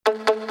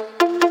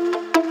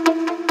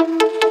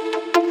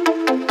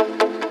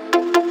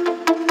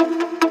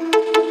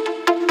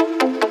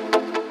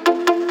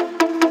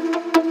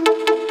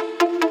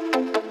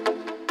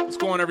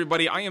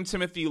everybody. I am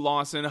Timothy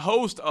Lawson,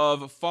 host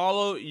of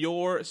Follow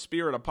Your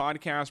Spirit, a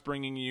podcast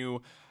bringing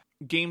you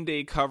game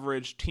day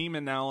coverage, team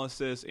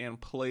analysis, and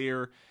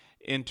player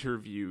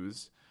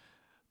interviews.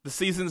 The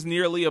season's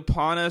nearly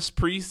upon us.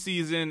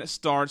 Preseason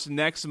starts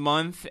next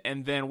month,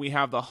 and then we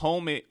have the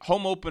home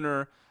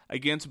opener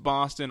against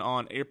Boston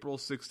on April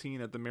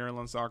 16 at the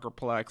Maryland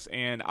Soccerplex,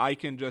 and I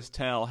can just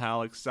tell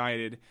how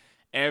excited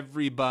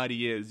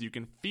everybody is. You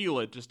can feel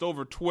it just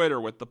over Twitter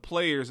with the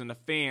players and the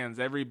fans,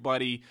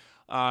 everybody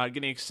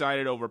getting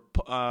excited over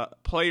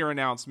player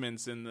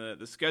announcements and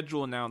the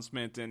schedule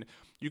announcement, and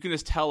you can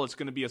just tell it's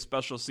going to be a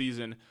special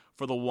season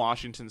for the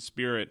Washington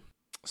Spirit.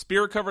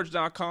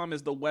 SpiritCoverage.com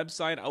is the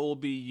website I will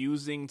be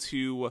using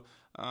to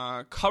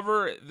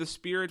cover the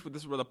Spirit.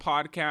 This is where the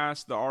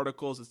podcast, the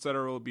articles,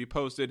 etc. will be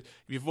posted.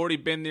 If you've already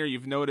been there,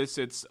 you've noticed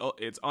it's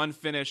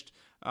unfinished,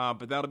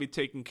 but that'll be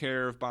taken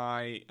care of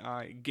by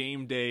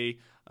game day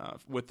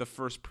with the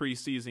first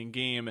preseason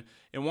game.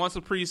 And once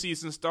the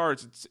preseason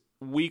starts, it's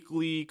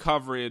weekly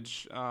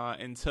coverage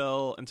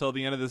until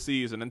the end of the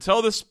season,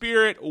 until the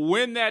Spirit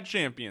win that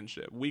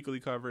championship. Weekly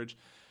coverage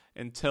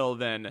until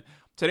then.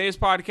 Today's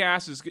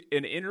podcast is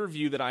an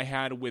interview that I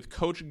had with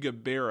Coach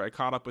Gabera. I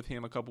caught up with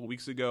him a couple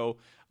weeks ago,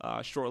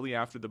 shortly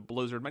after the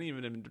blizzard, might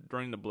even been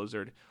during the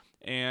blizzard,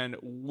 and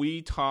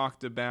we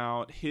talked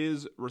about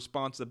his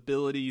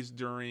responsibilities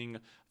during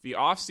the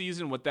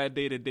offseason, what that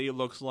day-to-day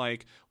looks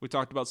like. We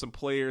talked about some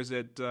players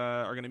that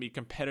are going to be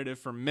competitive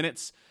for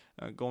minutes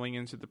going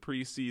into the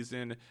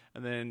preseason,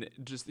 and then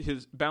just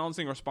his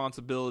balancing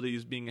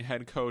responsibilities being a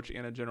head coach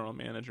and a general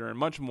manager, and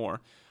much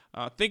more.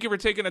 Thank you for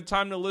taking the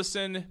time to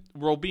listen.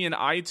 We'll be in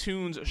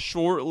iTunes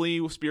shortly.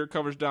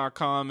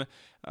 SpiritCoverage.com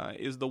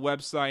is the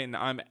website, and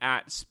I'm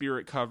at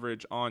Spirit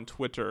Coverage on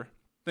Twitter.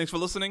 Thanks for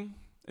listening.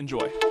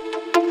 Enjoy.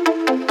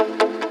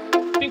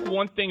 I think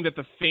one thing that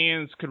the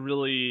fans could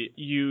really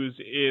use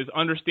is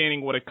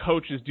understanding what a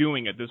coach is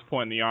doing at this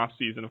point in the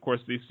offseason. Of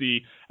course, they see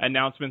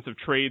announcements of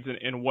trades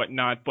and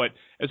whatnot, but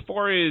as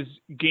far as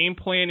game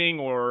planning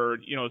or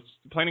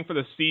planning for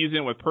the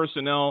season with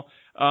personnel,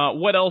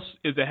 what else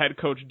is a head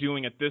coach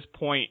doing at this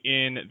point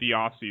in the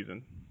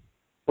offseason?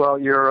 Well,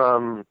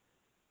 you're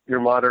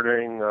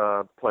monitoring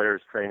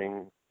players'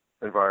 training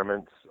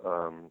environments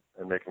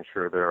and making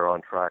sure they're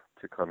on track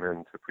to come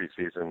into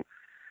preseason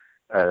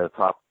at a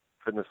top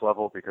fitness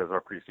level, because our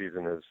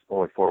preseason is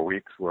only 4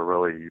 weeks, where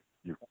really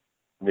you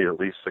need at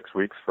least 6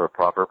 weeks for a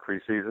proper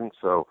preseason.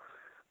 So,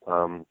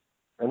 and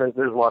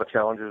there's a lot of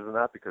challenges in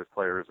that, because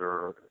players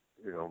are,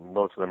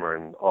 most of them are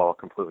in all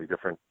completely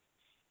different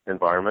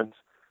environments.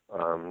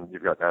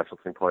 You've got national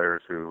team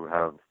players who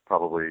have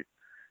probably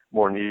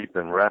more need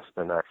than rest,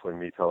 and actually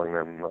me telling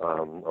them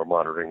or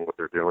monitoring what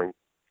they're doing.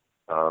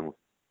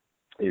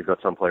 You've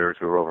got some players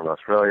who are over in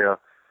Australia,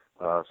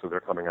 so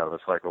they're coming out of a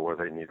cycle where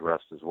they need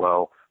rest as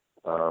well.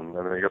 And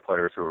then you got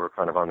players who are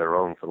kind of on their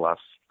own for the last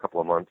couple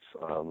of months,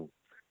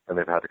 and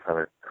they've had to kind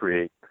of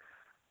create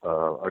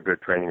a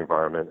good training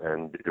environment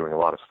and be doing a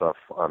lot of stuff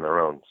on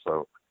their own.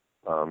 So,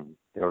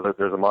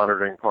 there's a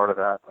monitoring part of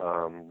that.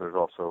 There's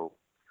also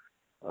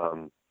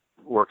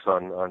works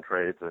on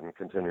trades and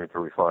continuing to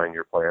refine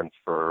your plans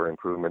for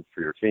improvement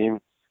for your team.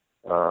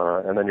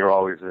 And then you're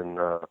always in,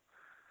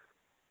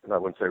 I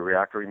wouldn't say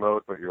reactory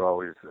mode, but you're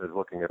always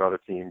looking at other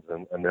teams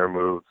and their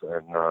moves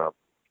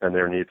and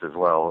their needs as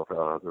well.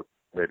 There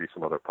may be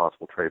some other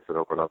possible trades that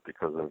open up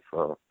because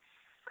of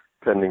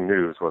pending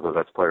news, whether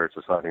that's players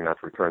deciding not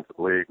to return to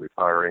the league,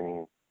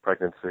 retiring,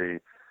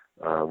 pregnancy.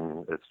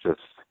 It's just,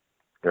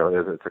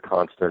 it's a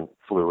constant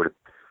fluid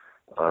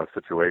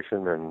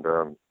situation. And,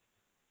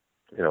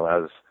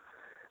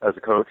 as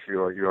a coach,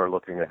 you are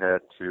looking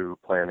ahead to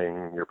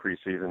planning your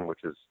preseason,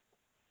 which is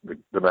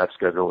the match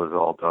schedule is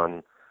all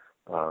done.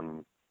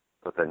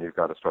 But then you've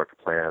got to start to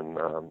plan,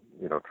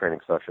 training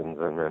sessions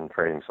and then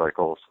training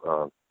cycles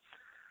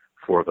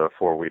for the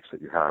 4 weeks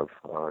that you have,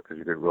 because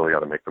you really got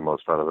to make the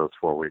most out of those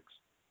 4 weeks.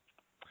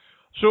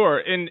 Sure.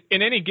 In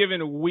any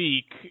given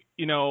week,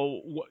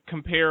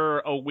 compare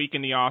a week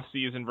in the off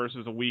season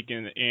versus a week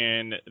in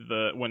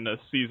when the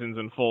season's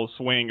in full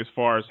swing, as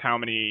far as how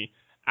many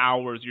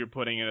hours you're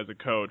putting in as a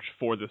coach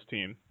for this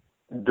team.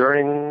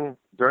 During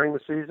the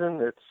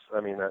season,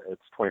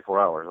 it's 24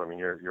 hours. I mean,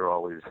 you're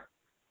always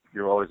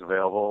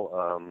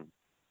available,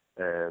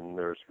 and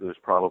there's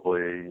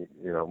probably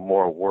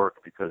more work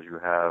because you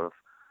have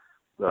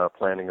the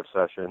planning of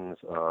sessions,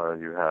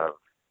 you have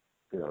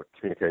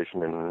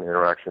communication and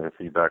interaction and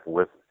feedback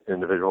with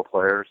individual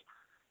players.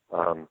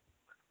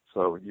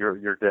 So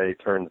your day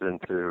turns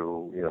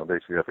into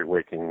basically every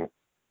waking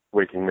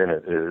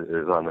minute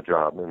is on the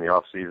job. In the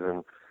off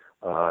season,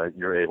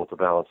 you're able to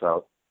balance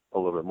out a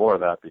little bit more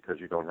of that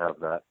because you don't have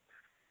that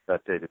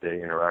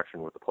day-to-day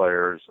interaction with the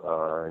players,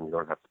 and you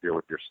don't have to deal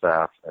with your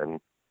staff and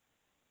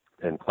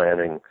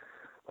planning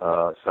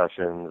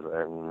sessions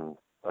and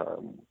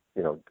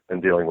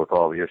and dealing with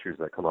all the issues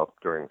that come up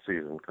during the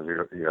season, because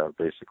you have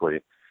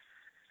basically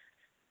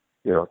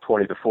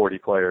 20 to 40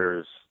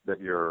 players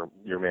that you're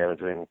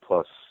managing,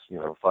 plus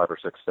 5 or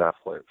 6 staff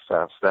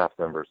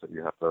members that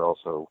you have to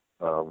also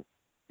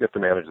you have to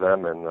manage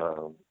them and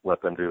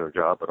let them do their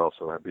job, but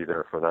also be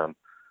there for them.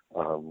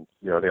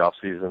 The off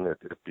season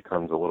it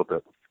becomes a little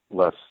bit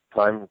less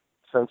time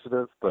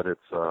sensitive, but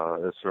it's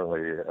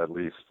certainly at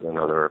least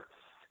another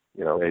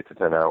 8 to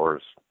 10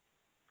 hours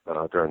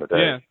during the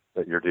day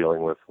that you're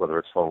dealing with, whether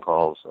it's phone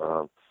calls,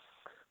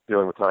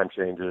 dealing with time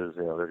changes.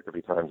 There could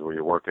be times where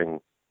you're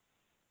working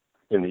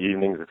in the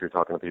evenings if you're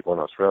talking to people in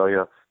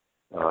Australia.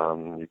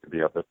 You could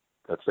be up at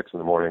 6 in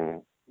the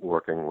morning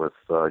working with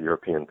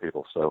European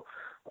people. So,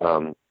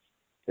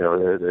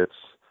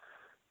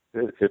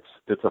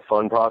 it's a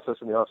fun process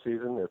in the off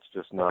season. It's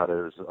just not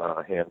as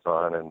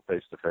hands-on and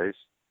face-to-face.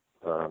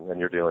 And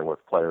you're dealing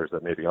with players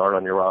that maybe aren't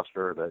on your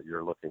roster that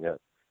you're looking at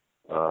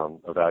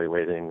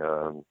evaluating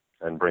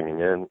and bringing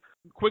in.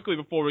 Quickly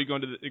before we go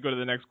to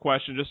the next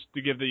question, just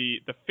to give the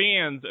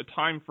fans a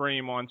time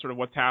frame on sort of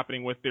what's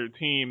happening with their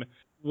team.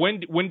 When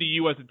do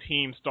you as a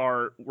team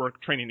start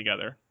training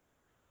together?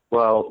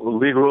 Well,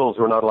 league rules,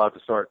 we're not allowed to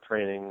start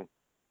training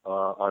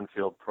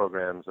on-field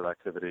programs and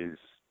activities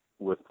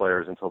with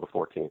players until the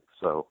 14th.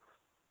 So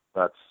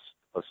that's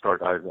a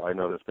start. I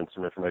know there's been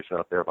some information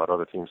out there about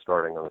other teams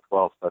starting on the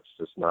 12th. That's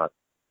just not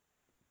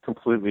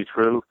completely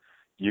true.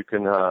 You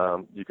can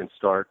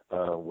start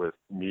with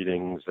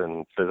meetings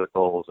and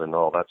physicals and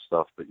all that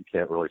stuff, but you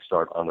can't really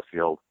start on the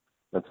field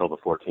until the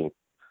 14th.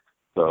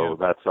 So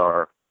that's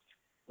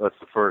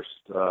the first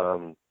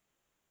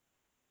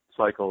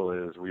cycle.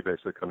 Is we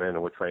basically come in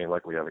and we train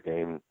like we have a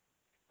game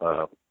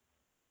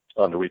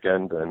on the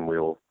weekend, and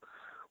we'll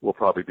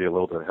probably be a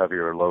little bit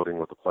heavier loading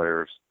with the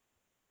players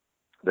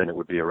than it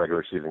would be a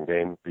regular season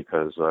game,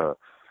 because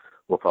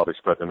we'll probably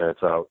spread the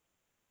minutes out,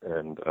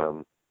 and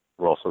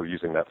we're also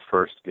using that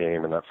first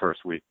game and that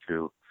first week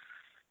to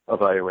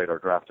evaluate our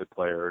drafted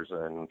players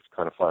and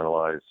kind of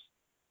finalize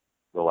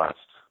the last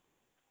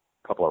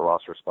couple of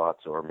roster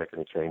spots or make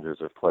any changes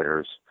if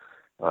players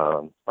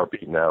are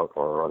beaten out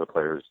or other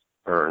players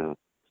earn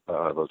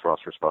those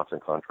roster spots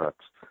and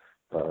contracts.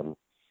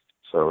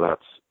 So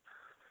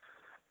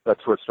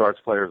that's what starts.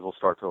 Players will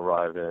start to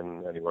arrive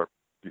in anywhere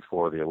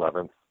before the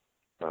 11th.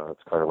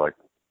 It's kind of like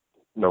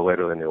no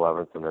later than the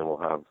 11th, and then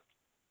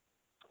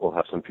we'll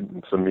have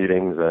some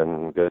meetings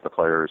and get the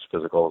players'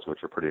 physicals,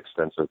 which are pretty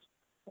extensive,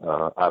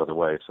 out of the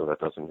way, so that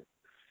doesn't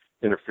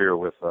interfere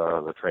with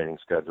the training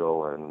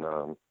schedule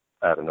and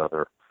add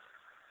another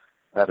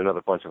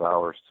bunch of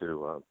hours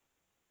to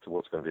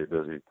what's going to be a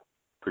busy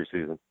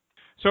preseason.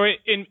 So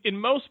in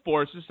most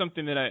sports, this is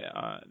something that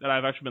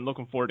I've actually been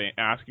looking forward to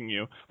asking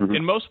you. Mm-hmm.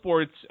 In most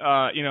sports,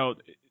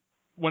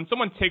 when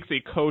someone takes a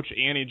coach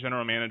and a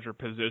general manager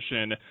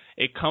position,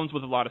 it comes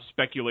with a lot of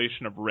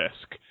speculation of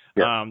risk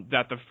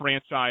that the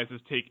franchise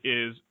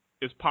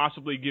is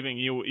possibly giving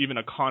you even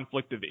a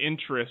conflict of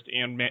interest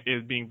and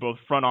is being both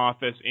front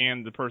office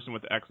and the person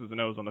with the X's and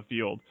O's on the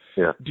field.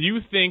 Yeah. Do you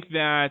think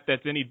that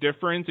that's any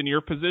different in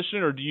your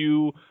position, or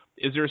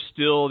is there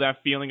still that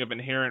feeling of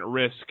inherent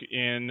risk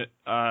in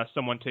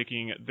someone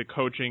taking the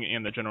coaching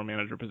and the general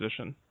manager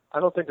position? I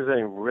don't think there's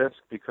any risk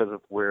because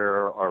of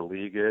where our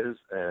league is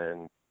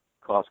and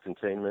cost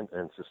containment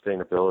and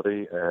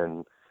sustainability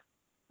and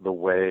the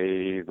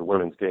way the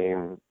women's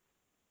game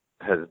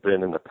has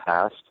been in the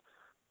past.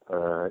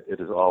 It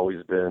has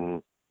always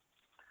been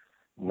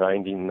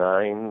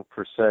 99%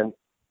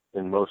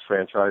 in most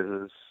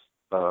franchises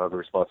the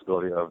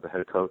responsibility of the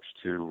head coach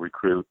to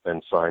recruit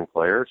and sign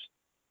players.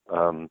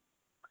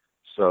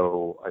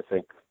 So I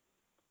think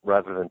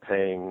rather than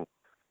paying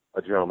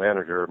a general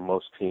manager,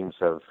 most teams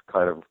have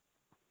kind of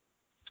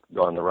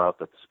gone the route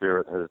that the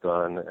Spirit has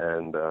done,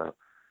 and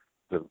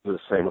the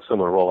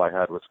similar role I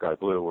had with Sky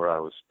Blue, where I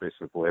was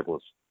basically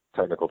labeled as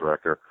technical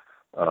director.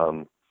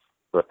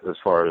 But as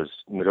far as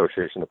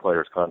negotiation of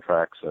players'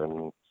 contracts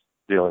and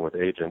dealing with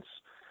agents,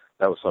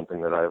 that was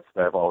something that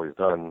I've always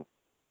done,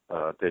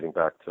 dating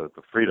back to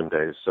the Freedom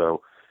days.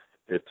 So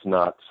it's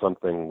not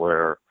something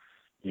where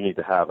you need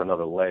to have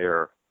another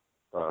layer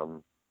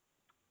of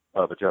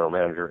a general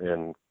manager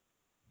in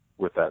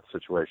with that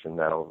situation.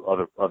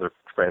 Now, other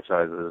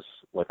franchises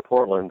like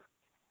Portland,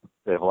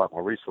 they have a lot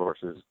more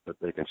resources that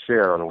they can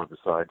share on the women's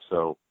side.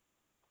 So,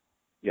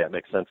 yeah, it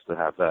makes sense to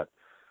have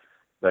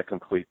that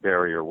complete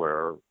barrier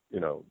where,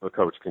 the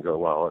coach can go,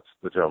 well, it's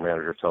the general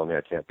manager telling me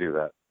I can't do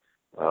that.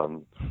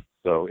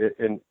 So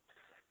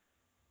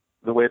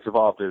the way it's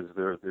evolved is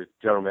the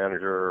general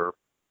manager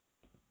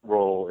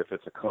role, if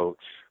it's a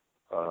coach,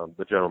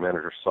 the general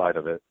manager side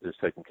of it is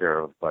taken care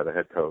of by the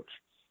head coach.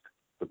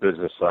 The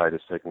business side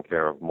is taken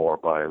care of more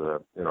by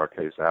in our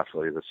case,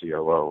 Ashley, the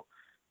COO,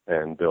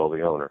 and Bill,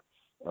 the owner.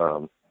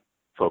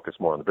 Focus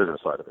more on the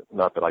business side of it.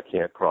 Not that I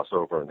can't cross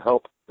over and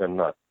help. I'm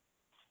not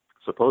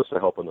supposed to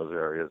help in those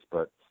areas,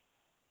 but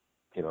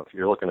if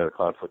you're looking at a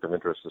conflict of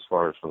interest as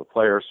far as from the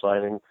player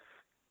signing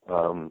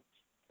and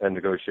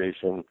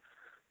negotiation,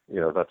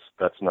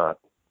 that's not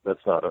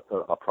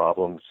a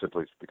problem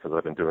simply because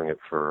I've been doing it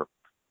for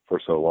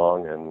so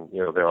long. And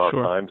there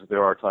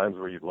are times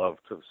where you'd love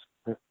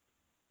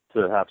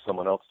to have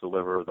someone else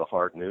deliver the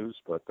hard news,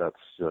 but that's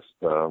just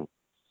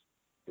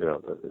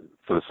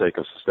for the sake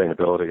of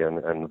sustainability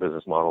and the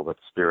business model that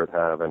Spirit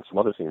have and some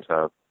other teams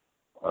have,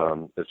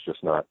 it's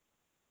just not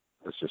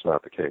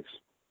the case.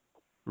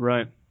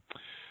 Right.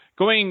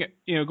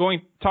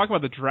 Talk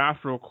about the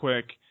draft real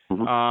quick.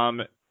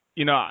 Mm-hmm.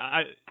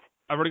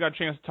 I've already got a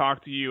chance to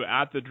talk to you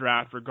at the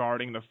draft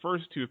regarding the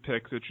first two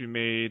picks that you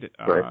made.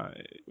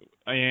 Right.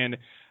 And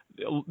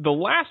the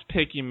last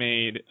pick you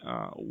made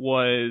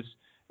was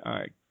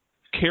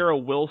Kara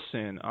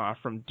Wilson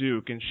from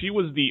Duke, and she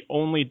was the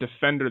only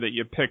defender that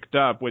you picked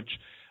up, which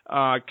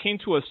came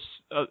to us.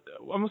 I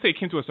won't say it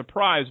came to a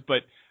surprise,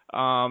 but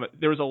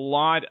there was a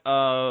lot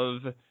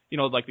of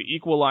like the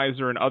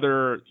Equalizer and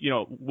other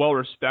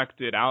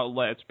well-respected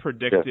outlets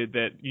predicted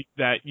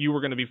that you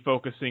were going to be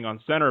focusing on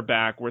center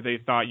back, where they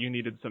thought you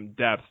needed some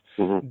depth.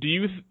 Mm-hmm. Do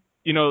you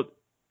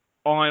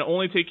on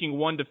only taking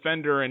one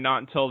defender and not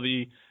until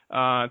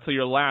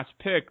your last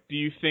pick, do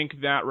you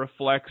think that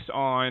reflects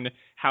on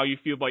how you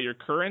feel about your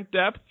current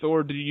depth,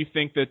 or do you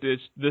think that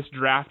this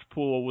draft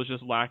pool was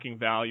just lacking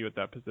value at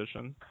that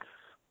position?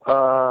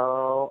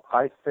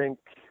 I think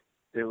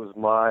it was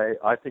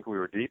I think we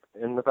were deep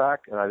in the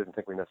back, and I didn't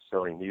think we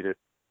necessarily needed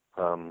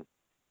in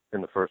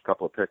the first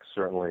couple of picks,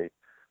 certainly,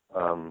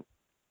 to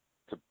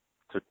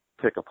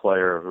pick a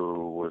player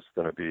who was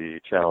going to be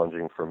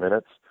challenging for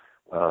minutes.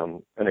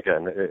 And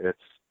again,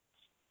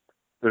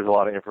 there's a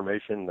lot of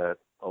information that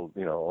a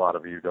lot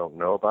of you don't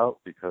know about,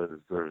 because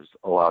there's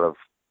a lot of,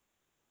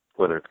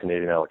 whether it's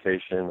Canadian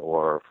allocation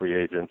or free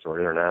agents or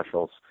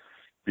internationals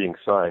being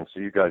signed, so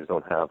you guys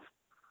don't have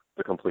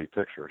the complete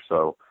picture.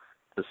 So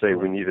to say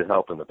we needed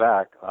help in the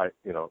back,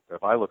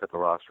 if I look at the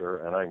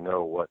roster and I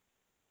know what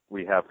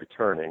we have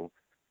returning,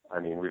 I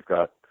mean,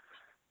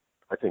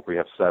 I think we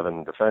have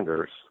 7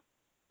 defenders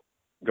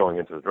going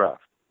into the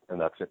draft,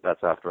 and that's it.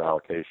 That's after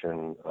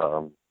allocation,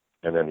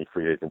 and any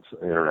free agents,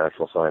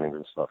 international signings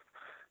and stuff.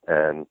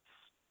 And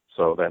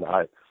so then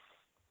I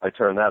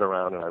turn that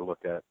around and I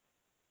look at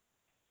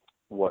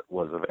what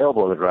was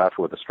available in the draft,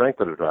 what the strength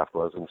of the draft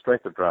was, and the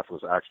strength of the draft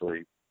was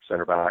actually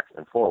center backs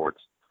and forwards.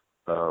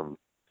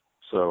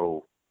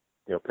 So,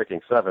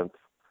 picking 7th,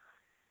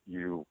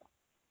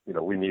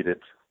 we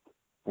needed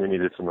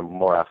some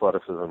more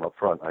athleticism up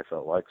front, I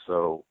felt like.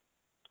 So,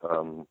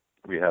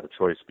 we had a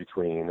choice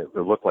between, it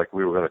looked like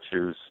we were going to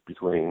choose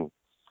between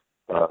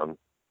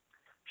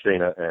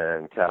Shayna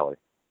and Callie.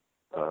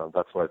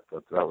 That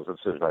was a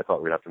decision I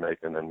thought we'd have to make,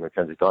 and then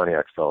Mackenzie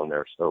Doniak fell in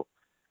there. So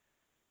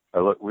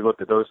we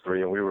looked at those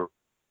 3, and we were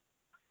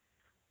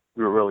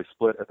really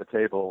split at the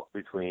table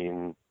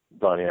between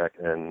Doniak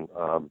and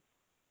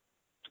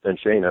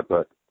Shayna,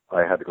 but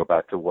I had to go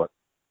back to what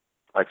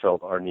I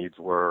felt our needs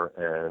were,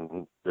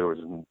 and there was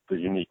the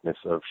uniqueness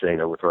of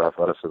Shayna with her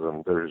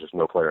athleticism. There was just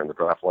no player in the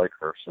draft like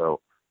her, so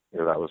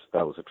that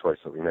was a choice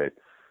that we made.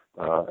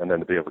 And then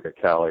to be able to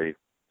get Callie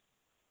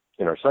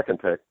in our second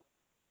pick,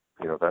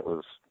 that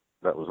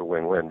was a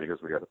win-win, because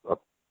we got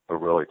a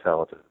really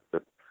talented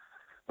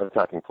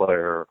attacking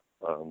player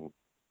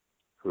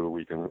who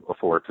we can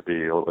afford to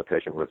be a little bit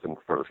patient with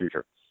for the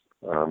future.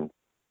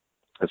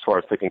 As far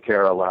as picking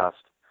Kara last,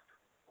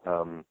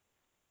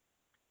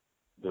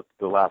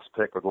 the last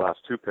pick, or the last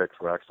 2 picks,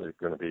 were actually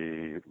going to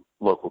be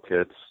local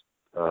kids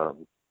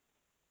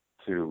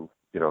to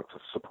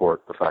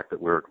support the fact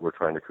that we're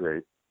trying to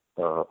create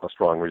a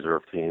strong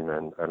reserve team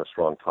and a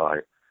strong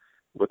tie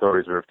with our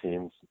reserve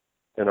teams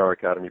in our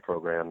academy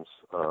programs.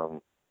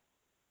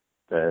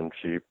 And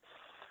she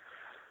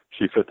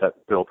fit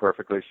that bill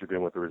perfectly. She'd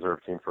been with the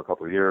reserve team for a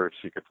couple of years.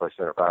 She could play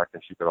center back,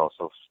 and she could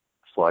also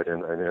slide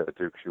in. And at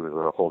Duke, she was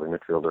a holding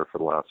midfielder for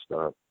the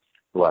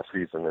last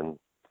season. And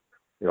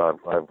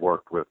I've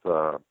worked with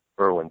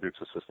Erwin,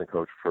 Duke's assistant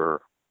coach,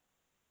 for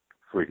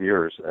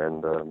years,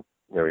 and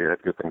he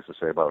had good things to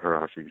say about her,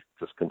 how she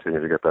just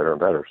continued to get better and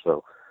better.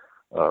 So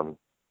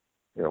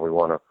we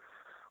want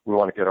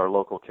to get our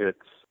local kids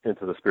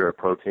into the Spirit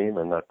Pro team,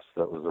 and that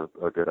was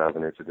a good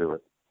avenue to do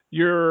it.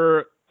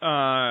 You're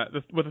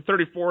with the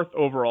 34th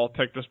overall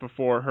pick, just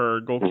before her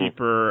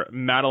goalkeeper,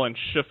 Madeline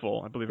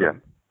Schiffel, I believe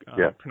I'm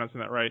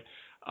pronouncing that right.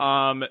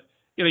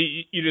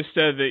 You just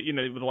said that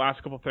with the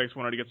last couple of picks,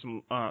 wanted to get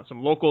some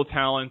local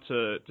talent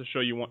to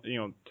show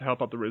to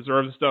help out the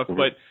reserves and stuff.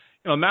 But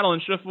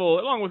Madeline Schiffel,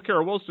 along with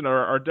Kara Wilson,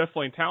 are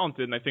definitely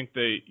talented, and I think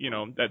that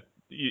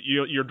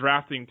you're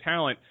drafting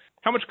talent.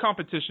 How much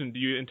competition do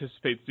you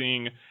anticipate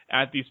seeing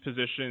at these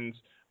positions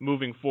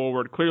moving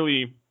forward?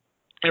 Clearly,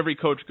 every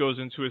coach goes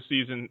into a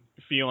season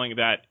feeling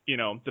that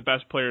the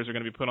best players are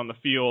going to be put on the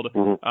field,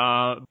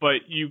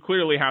 but you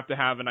clearly have to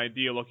have an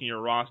idea, looking at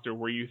your roster,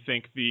 where you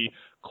think the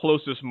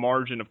closest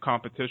margin of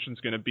competition is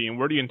going to be, and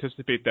where do you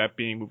anticipate that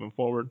being moving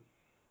forward?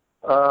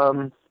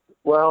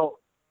 Well,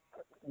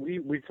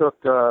 we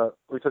took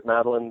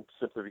Madeline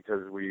simply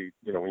because we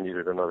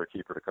needed another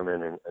keeper to come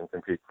in and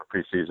compete for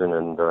preseason,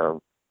 and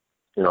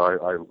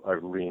I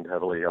leaned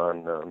heavily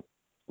on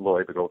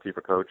Lloyd, the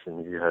goalkeeper coach,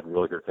 and he had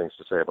really good things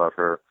to say about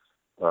her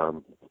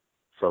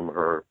from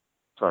her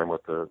time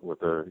with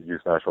the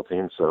youth national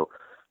team. So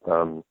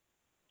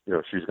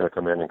she's going to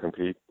come in and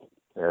compete,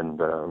 and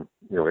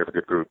we have a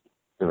good group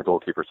the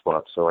goalkeeper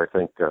spot. So I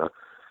think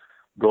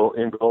goal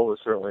is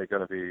certainly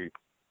going to be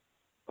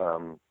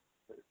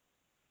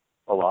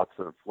lots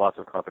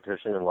of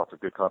competition and lots of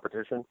good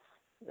competition,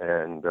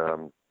 and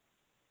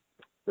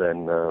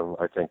then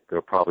I think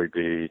there'll probably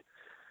be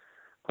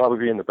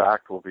in the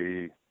back will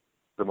be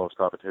the most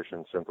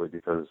competition, simply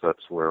because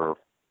that's where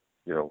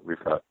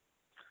we've got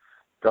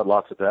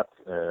lots of depth,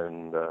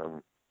 and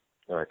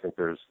I think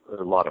there's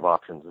a lot of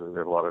options.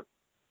 There's a lot of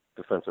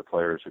defensive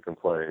players who can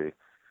play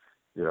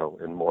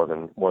in more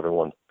than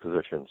one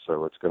position.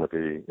 So it's going to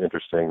be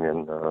interesting,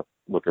 and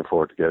looking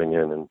forward to getting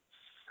in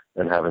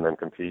and having them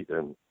compete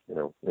and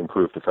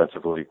improve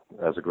defensively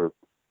as a group.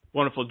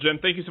 Wonderful. Jim,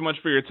 thank you so much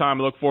for your time.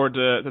 I look forward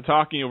to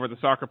talking over the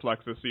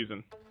Soccerplex this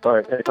season. All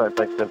right. Anytime.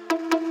 Thanks,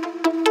 Tim.